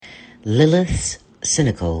Lilith's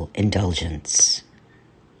Cynical Indulgence.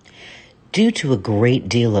 Due to a great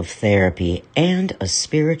deal of therapy and a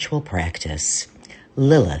spiritual practice,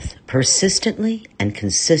 Lilith persistently and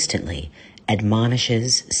consistently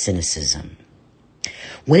admonishes cynicism.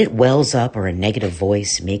 When it wells up or a negative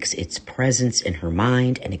voice makes its presence in her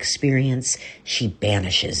mind and experience, she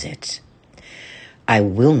banishes it. I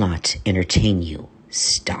will not entertain you.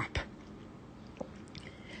 Stop.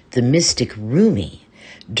 The mystic Rumi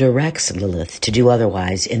directs Lilith to do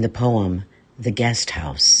otherwise in the poem The Guest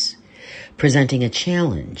House, presenting a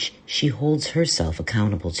challenge she holds herself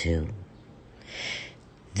accountable to.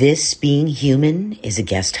 This being human is a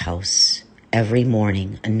guest house, every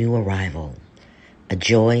morning a new arrival, a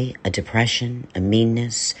joy, a depression, a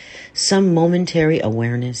meanness, some momentary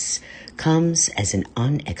awareness comes as an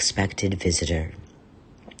unexpected visitor.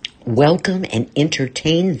 Welcome and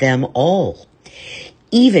entertain them all.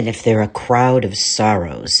 Even if they're a crowd of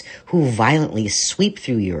sorrows who violently sweep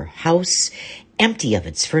through your house, empty of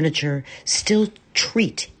its furniture, still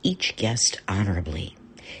treat each guest honorably.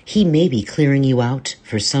 He may be clearing you out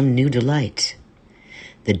for some new delight.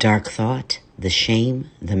 The dark thought, the shame,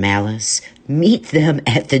 the malice, meet them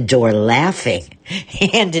at the door laughing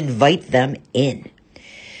and invite them in.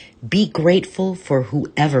 Be grateful for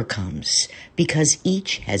whoever comes, because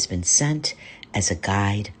each has been sent as a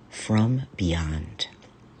guide from beyond.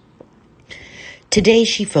 Today,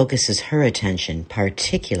 she focuses her attention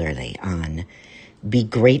particularly on be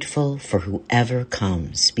grateful for whoever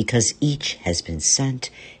comes, because each has been sent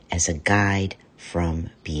as a guide from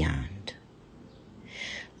beyond.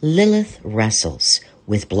 Lilith wrestles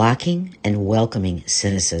with blocking and welcoming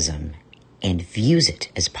cynicism and views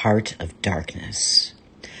it as part of darkness.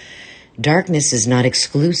 Darkness is not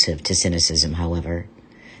exclusive to cynicism, however.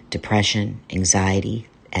 Depression, anxiety,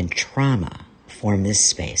 and trauma form this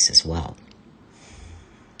space as well.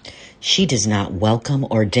 She does not welcome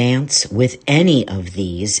or dance with any of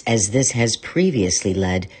these, as this has previously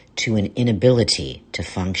led to an inability to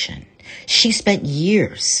function. She spent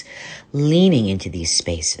years leaning into these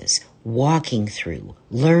spaces, walking through,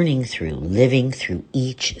 learning through, living through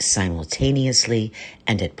each simultaneously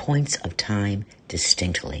and at points of time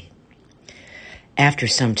distinctly. After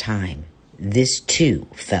some time, this too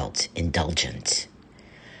felt indulgent.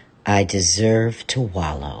 I deserve to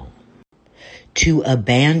wallow. To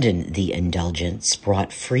abandon the indulgence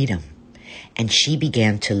brought freedom, and she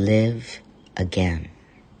began to live again.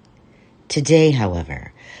 Today,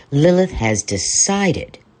 however, Lilith has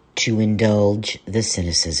decided to indulge the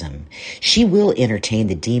cynicism. She will entertain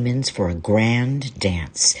the demons for a grand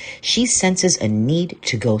dance. She senses a need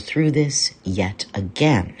to go through this yet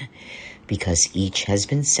again, because each has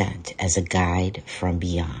been sent as a guide from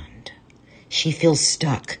beyond. She feels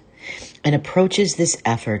stuck and approaches this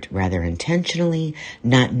effort rather intentionally,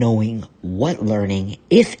 not knowing what learning,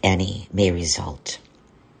 if any, may result.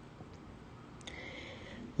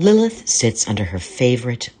 Lilith sits under her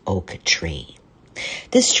favorite oak tree.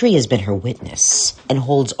 This tree has been her witness and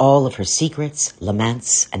holds all of her secrets,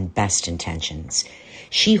 laments, and best intentions.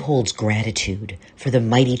 She holds gratitude for the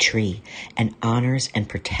mighty tree and honors and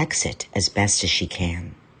protects it as best as she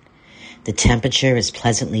can. The temperature is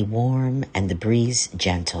pleasantly warm and the breeze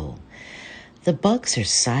gentle. The bugs are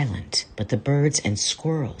silent, but the birds and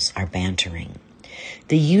squirrels are bantering.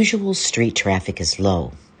 The usual street traffic is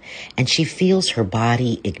low, and she feels her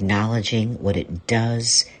body acknowledging what it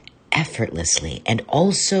does effortlessly and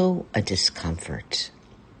also a discomfort.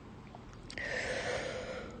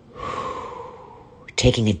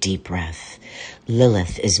 Taking a deep breath,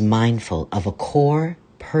 Lilith is mindful of a core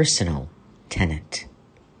personal tenet.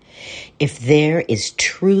 If there is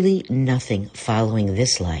truly nothing following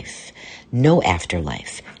this life, no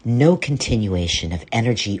afterlife, no continuation of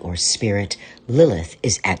energy or spirit, Lilith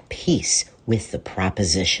is at peace with the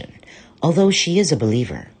proposition, although she is a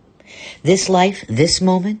believer. This life, this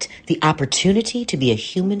moment, the opportunity to be a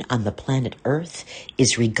human on the planet Earth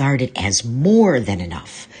is regarded as more than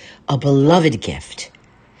enough, a beloved gift.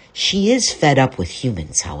 She is fed up with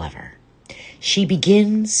humans, however. She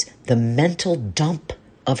begins the mental dump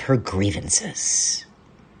of her grievances.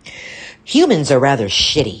 Humans are rather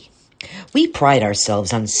shitty. We pride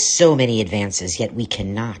ourselves on so many advances, yet we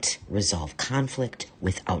cannot resolve conflict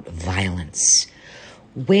without violence.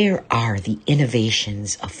 Where are the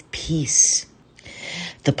innovations of peace?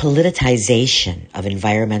 The politicization of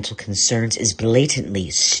environmental concerns is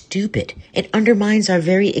blatantly stupid. It undermines our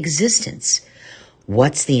very existence.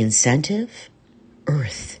 What's the incentive?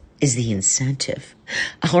 Earth is the incentive.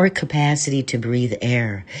 Our capacity to breathe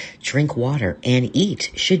air, drink water, and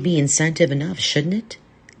eat should be incentive enough, shouldn't it?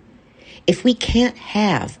 If we can't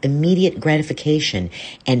have immediate gratification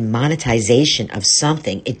and monetization of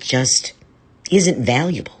something, it just isn't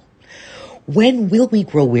valuable. When will we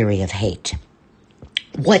grow weary of hate?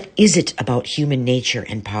 What is it about human nature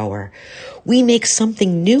and power? We make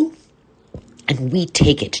something new and we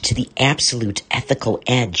take it to the absolute ethical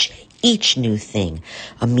edge. Each new thing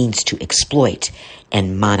a means to exploit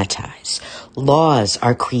and monetize. Laws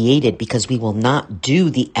are created because we will not do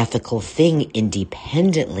the ethical thing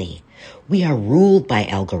independently. We are ruled by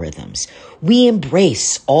algorithms. We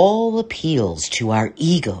embrace all appeals to our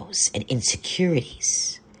egos and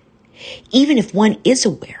insecurities. Even if one is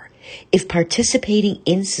aware, if participating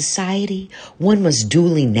in society, one must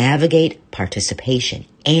duly navigate participation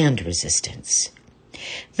and resistance.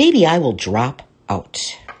 Maybe I will drop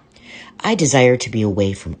out. I desire to be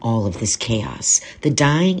away from all of this chaos. The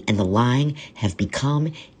dying and the lying have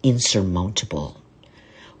become insurmountable.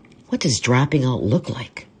 What does dropping out look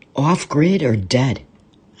like? Off-grid or dead?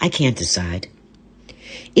 I can't decide.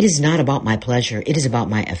 It is not about my pleasure. It is about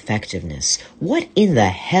my effectiveness. What in the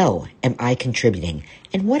hell am I contributing?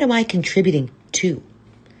 And what am I contributing to?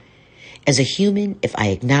 As a human, if I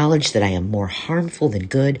acknowledge that I am more harmful than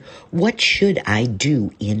good, what should I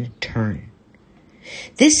do in turn?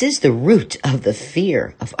 This is the root of the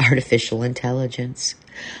fear of artificial intelligence.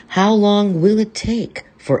 How long will it take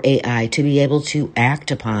for AI to be able to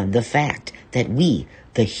act upon the fact that we,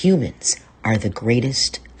 the humans, are the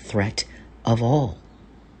greatest threat of all?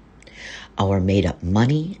 Our made-up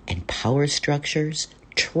money and power structures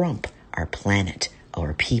trump our planet,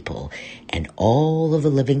 our people, and all of the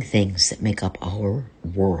living things that make up our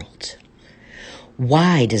world.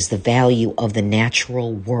 Why does the value of the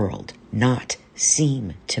natural world not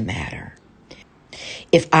seem to matter?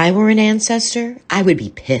 If I were an ancestor, I would be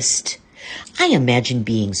pissed. I imagine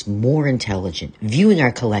beings more intelligent viewing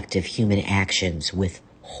our collective human actions with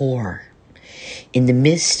horror. In the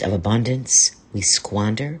midst of abundance, we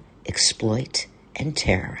squander, exploit, and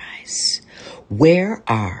terrorize. Where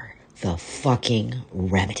are the fucking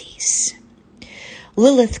remedies?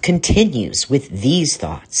 Lilith continues with these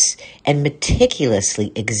thoughts and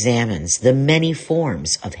meticulously examines the many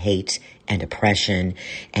forms of hate and oppression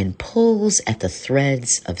and pulls at the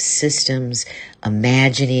threads of systems,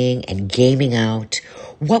 imagining and gaming out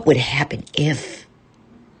what would happen if.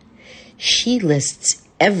 She lists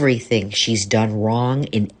everything she's done wrong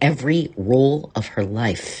in every role of her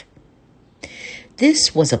life.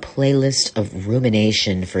 This was a playlist of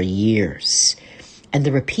rumination for years, and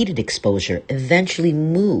the repeated exposure eventually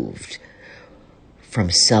moved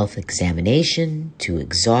from self-examination to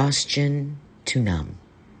exhaustion to numb.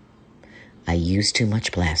 I use too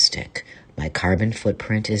much plastic. My carbon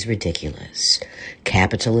footprint is ridiculous.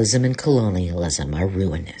 Capitalism and colonialism are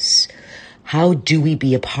ruinous. How do we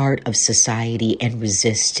be a part of society and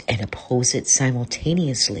resist and oppose it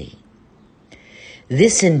simultaneously?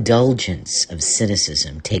 This indulgence of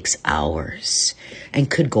cynicism takes hours and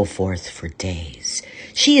could go forth for days.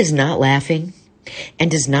 She is not laughing and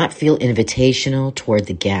does not feel invitational toward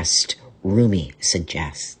the guest, Rumi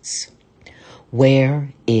suggests.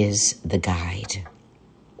 Where is the guide?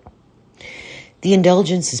 The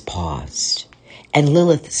indulgence is paused, and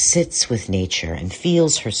Lilith sits with nature and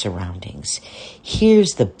feels her surroundings,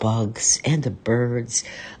 hears the bugs and the birds,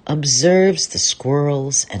 observes the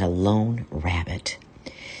squirrels and a lone rabbit.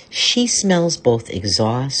 She smells both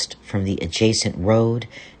exhaust from the adjacent road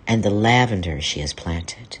and the lavender she has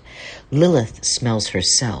planted. Lilith smells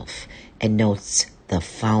herself and notes the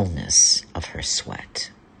foulness of her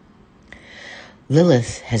sweat.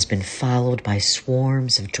 Lilith has been followed by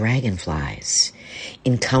swarms of dragonflies,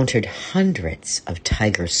 encountered hundreds of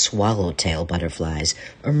tiger swallowtail butterflies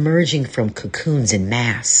emerging from cocoons en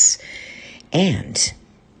masse, and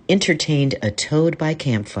entertained a toad by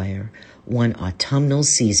campfire one autumnal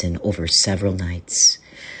season over several nights.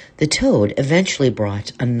 The toad eventually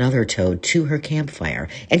brought another toad to her campfire,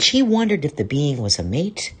 and she wondered if the being was a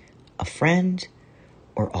mate, a friend,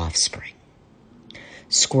 or offspring.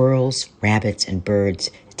 Squirrels, rabbits, and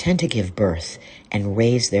birds tend to give birth and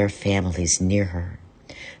raise their families near her.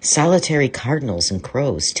 Solitary cardinals and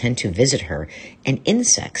crows tend to visit her, and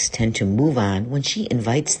insects tend to move on when she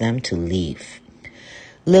invites them to leave.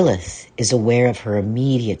 Lilith is aware of her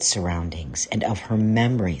immediate surroundings and of her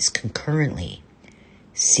memories concurrently,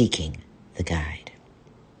 seeking the guide.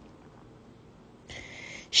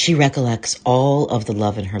 She recollects all of the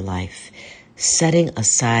love in her life, setting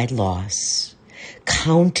aside loss,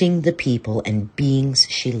 counting the people and beings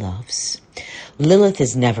she loves. Lilith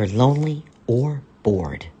is never lonely or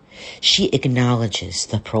bored. She acknowledges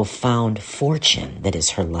the profound fortune that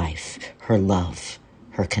is her life, her love,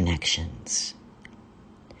 her connections.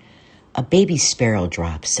 A baby sparrow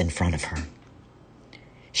drops in front of her.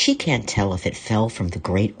 She can't tell if it fell from the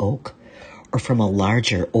great oak or from a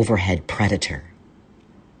larger overhead predator.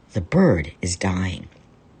 The bird is dying,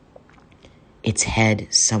 its head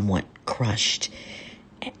somewhat crushed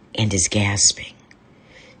and is gasping.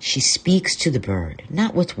 She speaks to the bird,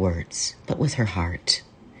 not with words, but with her heart.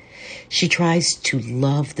 She tries to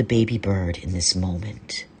love the baby bird in this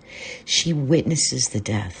moment. She witnesses the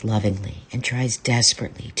death lovingly and tries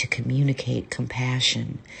desperately to communicate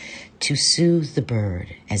compassion, to soothe the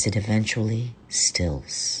bird as it eventually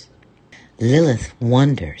stills. Lilith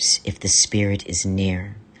wonders if the spirit is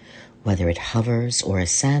near, whether it hovers or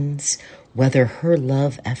ascends, whether her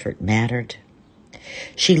love effort mattered.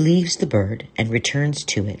 She leaves the bird and returns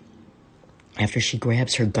to it after she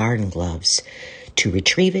grabs her garden gloves to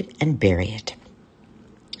retrieve it and bury it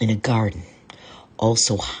in a garden.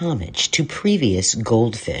 Also homage to previous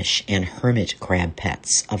goldfish and hermit crab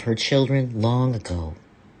pets of her children long ago.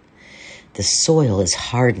 The soil is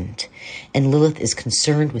hardened, and Lilith is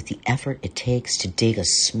concerned with the effort it takes to dig a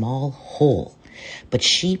small hole, but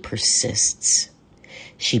she persists.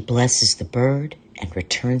 She blesses the bird and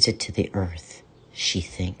returns it to the earth. She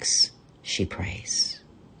thinks, she prays.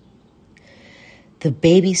 The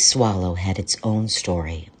baby swallow had its own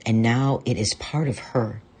story, and now it is part of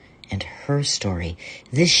her and her story.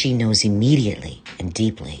 This she knows immediately and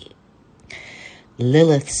deeply.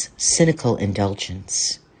 Lilith's cynical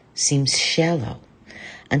indulgence seems shallow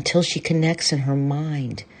until she connects in her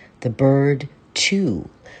mind. The bird, too,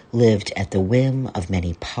 lived at the whim of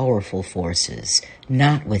many powerful forces,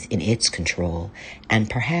 not within its control, and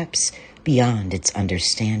perhaps beyond its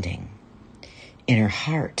understanding. In her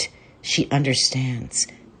heart, she understands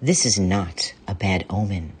this is not a bad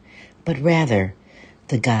omen, but rather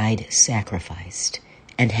the guide sacrificed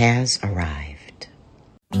and has arrived.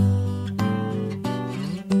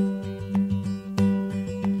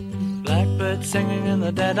 Blackbird singing in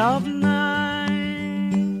the dead of night.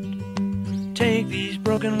 Take these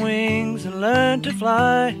broken wings and learn to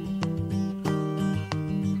fly.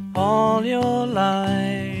 All your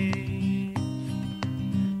life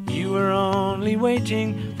you were only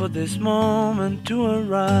waiting for this moment to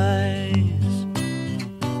arise.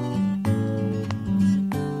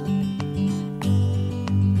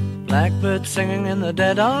 Blackbird singing in the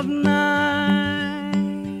dead of night.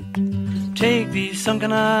 Take these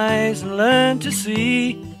sunken eyes and learn to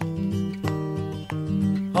see.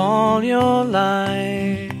 All your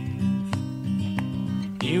life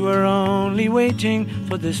you were only waiting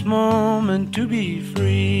for this moment to be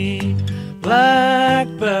free.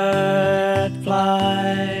 Blackbird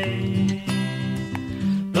fly,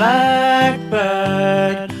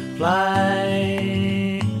 blackbird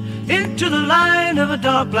fly into the light of a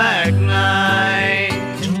dark black night.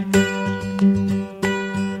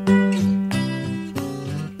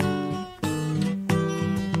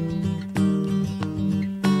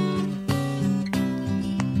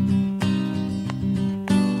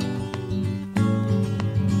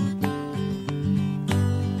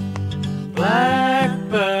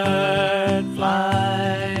 Blackbird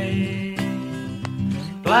fly,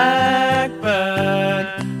 blackbird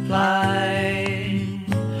fly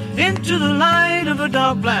into the light of a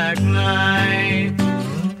dark black night.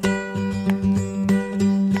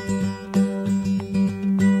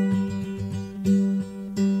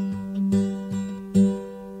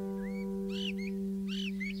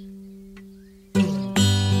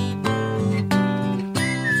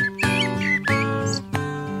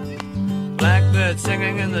 Blackbird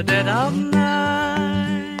singing in the dead of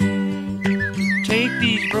night. Take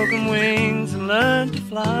these broken wings and learn to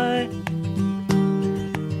fly.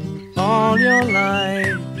 All your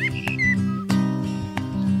life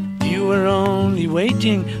you were only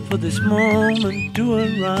waiting for this moment to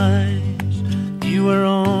arise. You were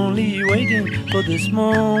only waiting for this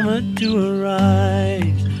moment to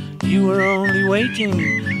arise. You were only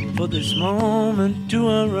waiting for this moment to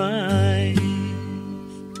arise.